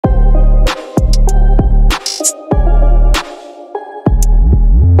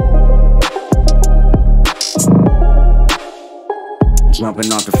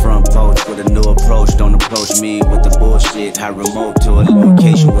Jumping off the front porch with a new approach. Don't approach me with the bullshit. High remote to a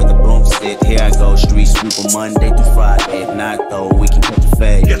location where the broom sit. Here I go, street sweeper Monday through Friday. If not though, we can catch a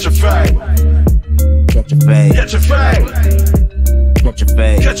fade. Catch a fade. Catch a fade. Catch a fade. Catch a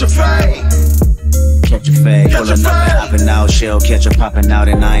fade. Catch a fade. Catch a fade. Pulling up and hopping out, shell catch a popping out,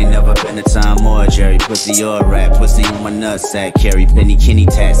 and I ain't never been a time more. Jerry, pussy or rap, pussy on my nutsack. Carry penny, kenny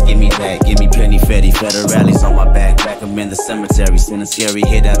tats, give me that, give me plenty fetty. Federales on my back, back I'm in the cemetery. Send a scary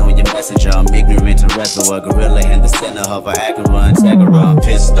hit out on your messenger. I'm ignorant to wrestle a gorilla in the center of a hacker run. Tag around,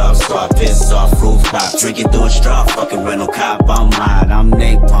 pissed off, start pissed off, rooftop. Drinking through a straw, fucking rental cop. I'm hot, I'm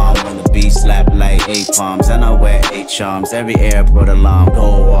napalm when the beat slap like 8 palms. And I wear 8 charms, every airport alarm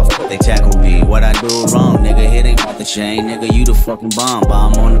go off, but they tackle me. What I do wrong, nigga, hit ain't about the chain, nigga, you the fucking bomb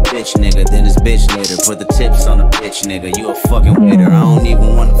on the bitch, nigga, then it's bitch later, put the tips on the bitch, nigga, you a fucking waiter, I don't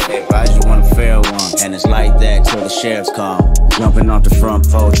even want a favor, I just want a fair one, and it's like that till the sheriff's come. Jumping off the front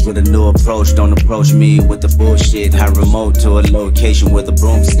porch with a new approach, don't approach me with the bullshit, high remote to a location where the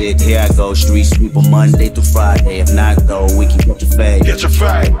broom sit, here I go, street sweeper Monday through Friday, if not though, we can catch a fade. Catch a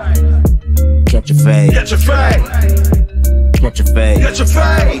fade. Catch a fade. Catch a fade. Catch a fade. Catch a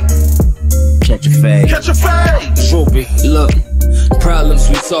fade. Catch a fade. Catch a fade. Droop-E, look, problems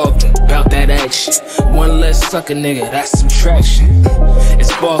we solving, bout that action. One less sucker nigga, that's subtraction.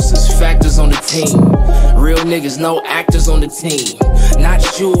 It's bosses, factors on the team. Real niggas, no actors on the team.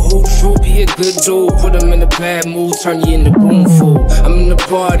 Not you, who Droop-E, a good dude. Put him in a bad mood, turn you into boom fool. I'm in the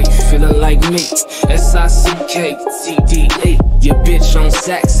party, feeling like me. S-I-C-K-T-D-A. Your bitch on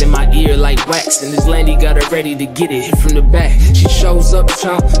sax in my ear like wax. And this lady got her ready to get it, hit from the back. She shows up,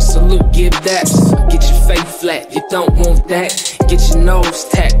 chomp, salute, give daps. Get your face flat, you don't want that. Get your nose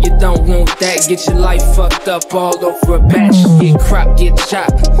tapped, you don't want that. Get your life fucked up all over a batch. Get cropped, get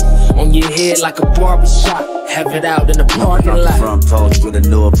chopped on your head like a barbershop. Have it out in the parking lot. Front porch with a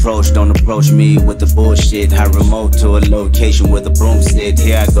new approach, don't approach me with the bullshit. High remote to a location where the broom sit.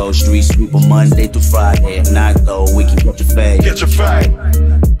 Here I go, street sweeper Monday through Friday. If not though, we can catch a fade. Catch a fade.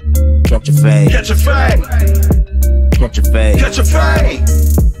 Catch a fade. Catch a fade. Catch a fade. Catch a fade.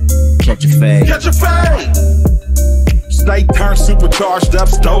 Catch a fade. Catch a fade. State turn supercharged up,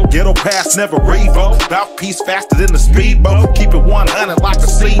 stove, ghetto pass, never revo. Mouthpiece faster than the speedboat. Keep it 100 like a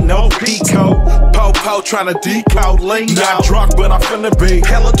C, no Pico. Po-po tryna decode lean. Not drunk, but I'm finna be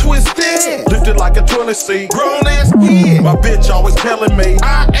hella twisted. Lifted like a toilet seat, grown ass kid. My bitch always telling me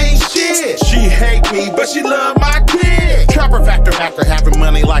I ain't shit. She hate me, but she love my kid. Trapper factor after having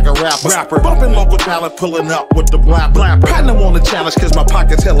money like a rapper. Bumping local talent, pulling up with the blap. Partner want a challenge cause my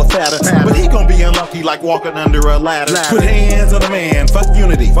pocket's hella fatter. But he gon' be unlucky like walking under a ladder. Put hands on a man, fuck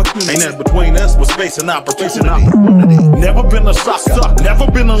unity. Ain't nothing between us but space and opportunity. Never been a sucker, never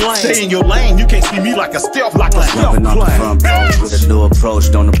been a lame. Stay in your lane, you can't see me like a stealth plane. Jumping off the front porch with a new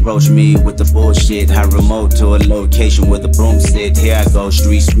approach, don't approach me with the bullshit. High remote to a location where the broom sit. Here I go,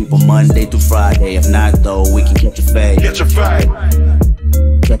 street sweeper Monday through Friday. If not though, we can catch a fade. Catch a fade.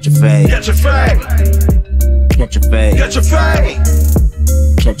 Catch a fade. Catch a fade. Catch a fade. Catch a fade.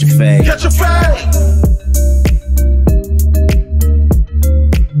 Catch a fade. Catch a fade.